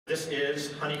This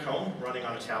is Honeycomb running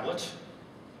on a tablet.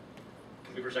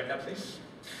 Can we project that, please?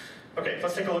 Okay,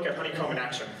 let's take a look at Honeycomb in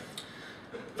action.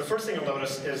 The first thing you'll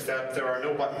notice is that there are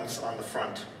no buttons on the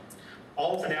front.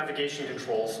 All of the navigation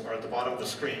controls are at the bottom of the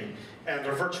screen, and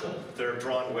they're virtual. They're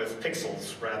drawn with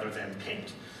pixels rather than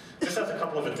paint. This has a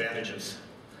couple of advantages.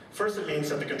 First, it means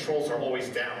that the controls are always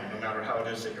down, no matter how it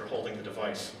is that you're holding the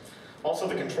device. Also,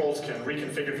 the controls can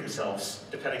reconfigure themselves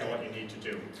depending on what you need to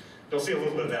do. You'll see a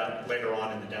little bit of that later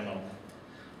on in the demo.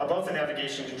 Above the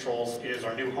navigation controls is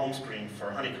our new home screen for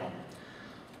Honeycomb.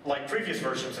 Like previous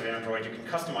versions of Android, you can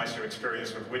customize your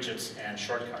experience with widgets and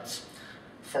shortcuts.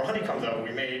 For Honeycomb, though,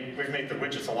 we've made the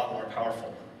widgets a lot more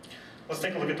powerful. Let's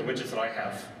take a look at the widgets that I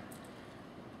have.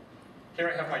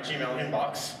 Here I have my Gmail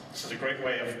inbox. This is a great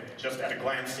way of just at a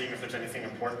glance seeing if there's anything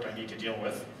important I need to deal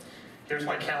with. Here's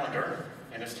my calendar,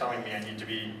 and it's telling me I need to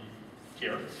be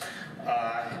here.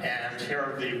 And here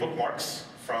are the bookmarks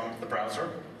from the browser.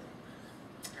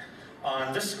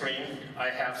 On this screen, I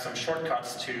have some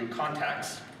shortcuts to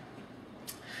contacts.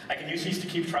 I can use these to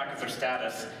keep track of their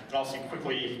status, and also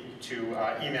quickly to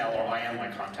email or IM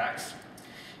my contacts.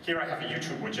 Here I have a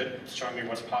YouTube widget showing me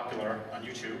what's popular on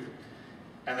YouTube.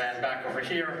 And then back over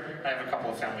here, I have a couple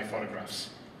of family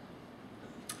photographs.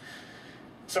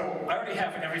 So I already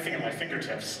have everything at my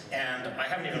fingertips, and I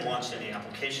haven't even launched any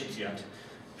applications yet.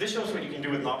 This shows what you can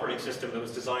do with an operating system that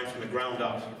was designed from the ground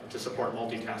up to support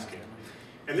multitasking.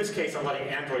 In this case, I'm letting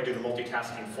Android do the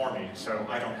multitasking for me, so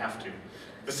I don't have to.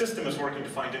 The system is working to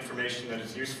find information that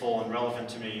is useful and relevant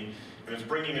to me, and is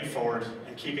bringing it forward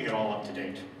and keeping it all up to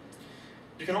date.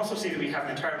 You can also see that we have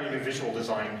an entirely new visual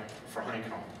design for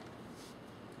Honeycomb.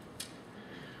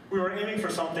 We were aiming for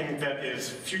something that is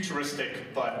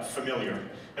futuristic but familiar.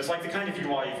 It's like the kind of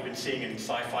UI you've been seeing in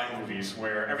sci-fi movies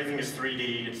where everything is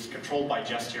 3D, it's controlled by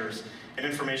gestures, and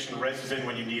information reses in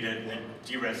when you need it and it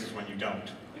dereses when you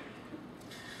don't.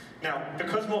 Now,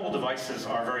 because mobile devices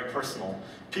are very personal,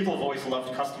 people have always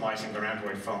loved customizing their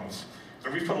Android phones.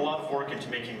 And we've put a lot of work into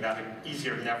making that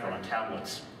easier than ever on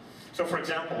tablets. So for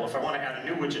example, if I want to add a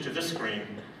new widget to this screen,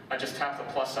 I just tap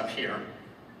the plus up here.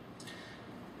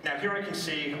 Now here I can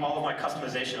see all of my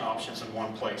customization options in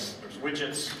one place. There's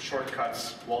widgets,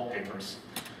 shortcuts, wallpapers.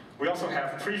 We also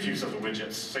have previews of the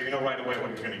widgets, so you know right away what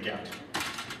you're going to get.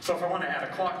 So if I want to add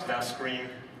a clock to that screen,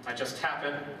 I just tap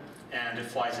it, and it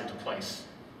flies into place.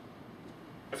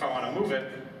 If I want to move it,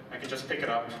 I can just pick it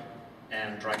up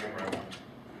and drag it where I want.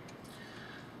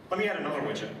 Let me add another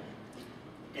widget.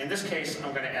 In this case, I'm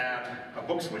going to add a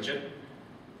books widget.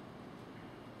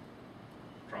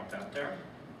 Drop that there.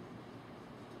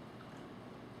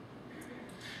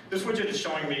 This widget is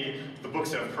showing me the books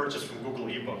that I've purchased from Google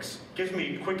eBooks. It gives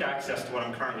me quick access to what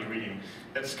I'm currently reading.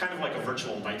 It's kind of like a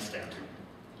virtual nightstand.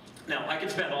 Now, I could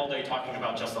spend all day talking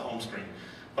about just the home screen,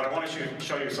 but I want to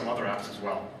show you some other apps as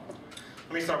well.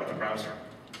 Let me start with the browser.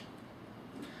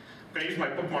 I'm going to use my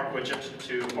bookmark widget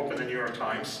to open the New York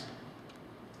Times.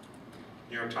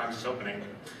 New York Times is opening.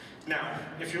 Now,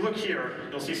 if you look here,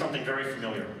 you'll see something very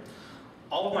familiar.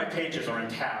 All of my pages are in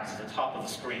tabs at the top of the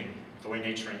screen, the way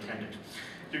nature intended.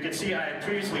 You can see I had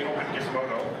previously opened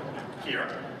Gizmodo here,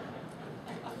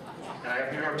 and I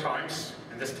have New York Times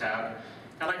in this tab,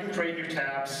 and I can create new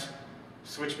tabs,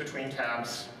 switch between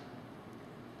tabs,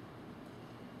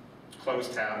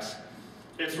 close tabs.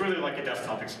 It's really like a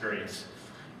desktop experience.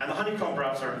 And the Honeycomb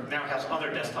browser now has other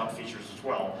desktop features as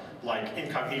well, like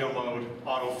incognito mode,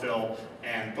 autofill,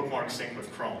 and bookmark sync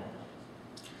with Chrome.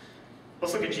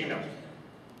 Let's look at Gmail.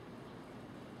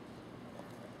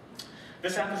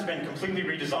 This app has been completely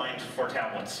redesigned for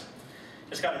tablets.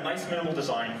 It's got a nice minimal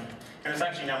design, and it's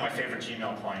actually now my favorite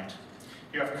Gmail client.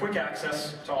 You have quick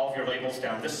access to all of your labels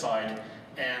down this side,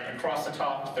 and across the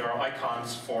top there are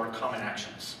icons for common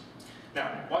actions. Now,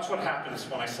 watch what happens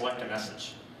when I select a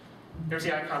message. Here's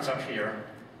the icons up here.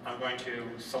 I'm going to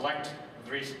select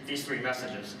these three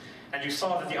messages, and you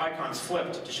saw that the icons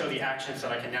flipped to show the actions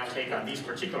that I can now take on these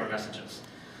particular messages.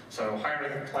 So,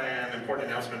 hiring plan, important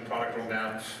announcement, product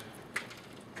roadmap,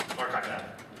 archive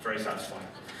that. Very satisfying.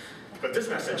 But this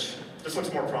message, this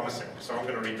looks more promising, so I'm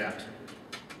going to read that.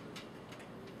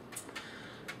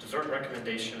 Dessert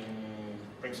recommendation,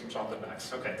 bring some chocolate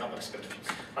bags. Okay, that looks good.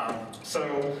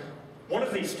 So one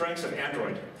of the strengths of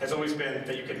Android has always been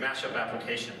that you can mash up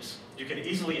applications. You can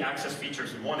easily access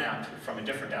features in one app from a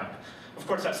different app. Of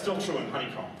course, that's still true in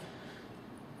Honeycomb.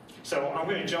 So I'm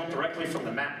going to jump directly from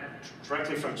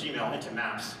Gmail into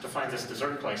Maps to find this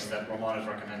dessert place that Roman is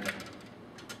recommending.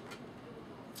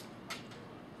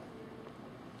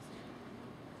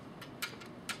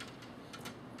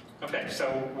 Okay,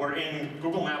 so we're in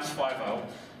Google Maps 5.0.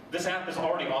 This app is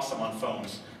already awesome on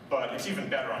phones, but it's even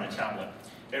better on a tablet.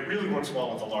 it really works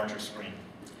well with a larger screen.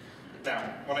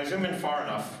 Now, when I zoom in far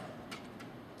enough,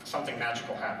 something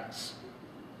magical happens.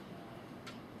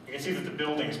 You can see that the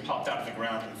buildings popped out of the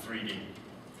ground in 3D.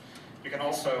 You can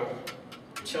also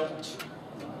tilt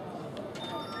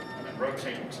and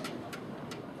rotate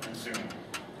and zoom.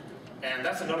 And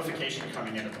that's a notification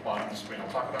coming in at the bottom of the screen.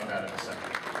 I'll talk about that in a second.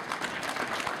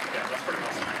 Yeah, that's pretty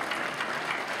awesome.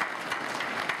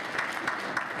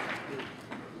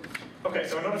 Okay,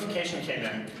 so a notification came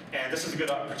in, and this is a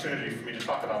good opportunity for me to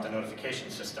talk about the notification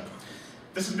system.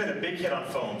 This has been a big hit on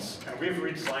phones, and we've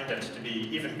redesigned it to be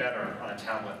even better on a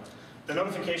tablet. The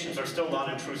notifications are still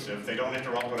non-intrusive. They don't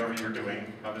interrupt whatever you're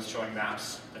doing. I was showing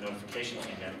maps, the notification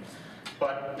came in.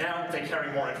 But now they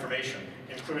carry more information,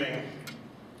 including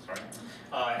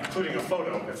a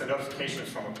photo if the notification is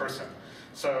from a person.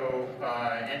 So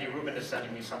Andy Rubin is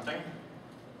sending me something.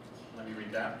 Let me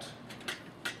read that.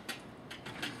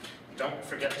 Don't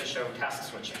forget to show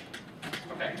task switching.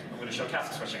 Okay, I'm going to show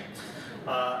task switching.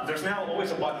 There's now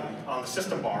always a button on the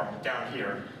system bar down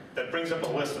here that brings up a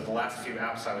list of the last few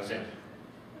apps I was in.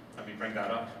 Let me bring that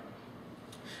up.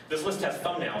 This list has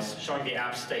thumbnails showing the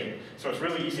app state, so it's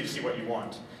really easy to see what you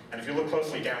want. And if you look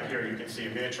closely down here, you can see a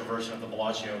miniature version of the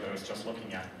Bellagio that I was just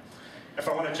looking at. If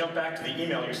I want to jump back to the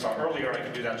email you saw earlier, I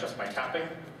can do that just by tapping.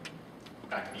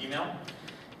 Back in email.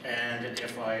 And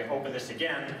if I open this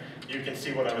again, you can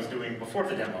see what I was doing before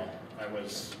the demo. I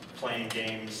was playing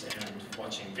games and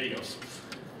watching videos.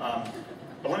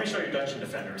 But let me show you Dungeon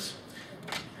Defenders.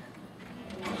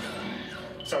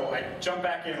 So I jump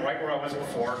back in right where I was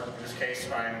before. In this case,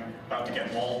 I'm about to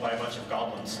get mauled by a bunch of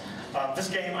goblins. This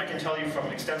game, I can tell you from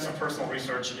extensive personal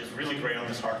research, is really great on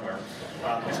this hardware.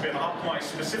 It's been optimized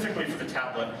specifically for the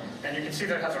tablet, and you can see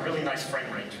that it has a really nice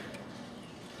frame rate.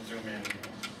 Zoom in,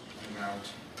 zoom out,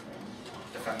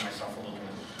 defend myself a little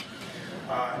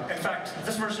bit. In fact,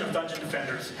 this version of Dungeon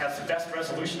Defenders has the best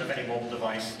resolution of any mobile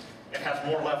device. It has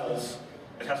more levels,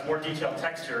 it has more detailed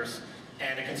textures,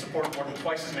 and it can support more than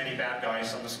twice as many bad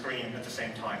guys on the screen at the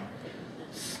same time.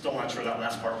 Still not sure that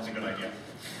last part was a good idea.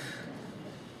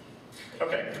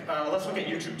 Okay, let's look at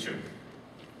YouTube 2.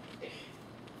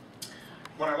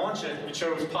 When I launch it, it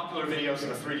shows popular videos in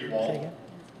a 3D wall.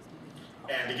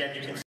 And again, you can